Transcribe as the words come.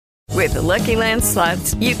With the Lucky Land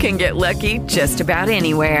Slots, you can get lucky just about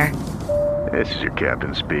anywhere. This is your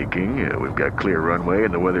captain speaking. We've got clear runway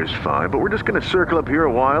and the weather's fine, but we're just going to circle up here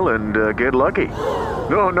a while and get lucky.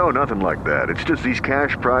 No, nothing like that. It's just these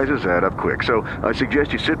cash prizes add up quick. So I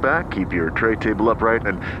suggest you sit back, keep your tray table upright,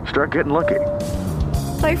 and start getting lucky.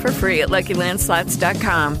 Play for free at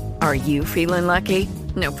LuckyLandSlots.com. Are you feeling lucky?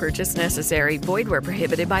 No purchase necessary. Void where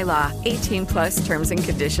prohibited by law. 18 plus terms and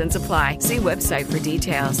conditions apply. See website for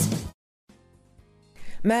details.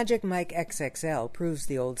 Magic Mike XXL proves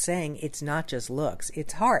the old saying, it's not just looks,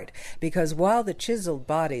 it's heart. Because while the chiseled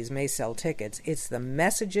bodies may sell tickets, it's the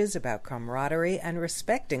messages about camaraderie and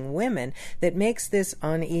respecting women that makes this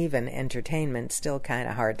uneven entertainment still kind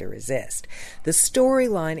of hard to resist. The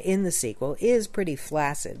storyline in the sequel is pretty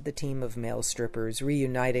flaccid, the team of male strippers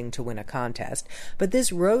reuniting to win a contest, but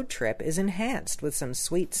this road trip is enhanced with some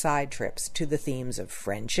sweet side trips to the themes of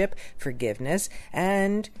friendship, forgiveness,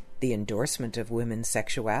 and the endorsement of women's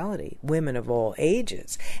sexuality, women of all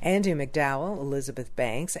ages. Andie MacDowell, Elizabeth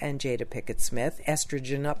Banks, and Jada Pinkett Smith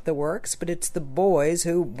estrogen up the works, but it's the boys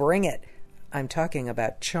who bring it. I'm talking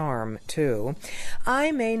about charm, too.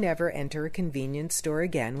 I may never enter a convenience store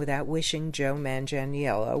again without wishing Joe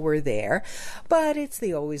Manganiello were there, but it's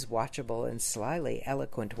the always watchable and slyly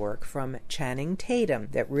eloquent work from Channing Tatum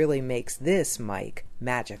that really makes this Mike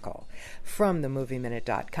magical. From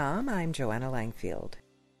themovieminute.com, I'm Joanna Langfield.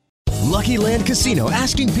 Lucky Land Casino,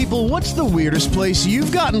 asking people, what's the weirdest place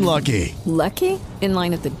you've gotten lucky? Lucky? In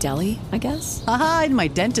line at the deli, I guess? Aha, in my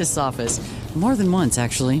dentist's office. More than once,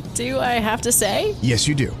 actually. Do I have to say? Yes,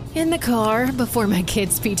 you do. In the car before my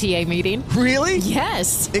kids' PTA meeting. Really?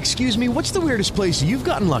 Yes. Excuse me, what's the weirdest place you've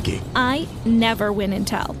gotten lucky? I never win and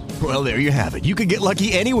tell. Well, there you have it. You can get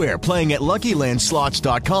lucky anywhere, playing at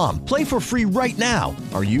LuckyLandSlots.com. Play for free right now.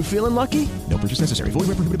 Are you feeling lucky? No purchase necessary. Void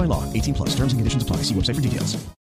where prohibited by law. 18 plus. Terms and conditions apply. See website for details.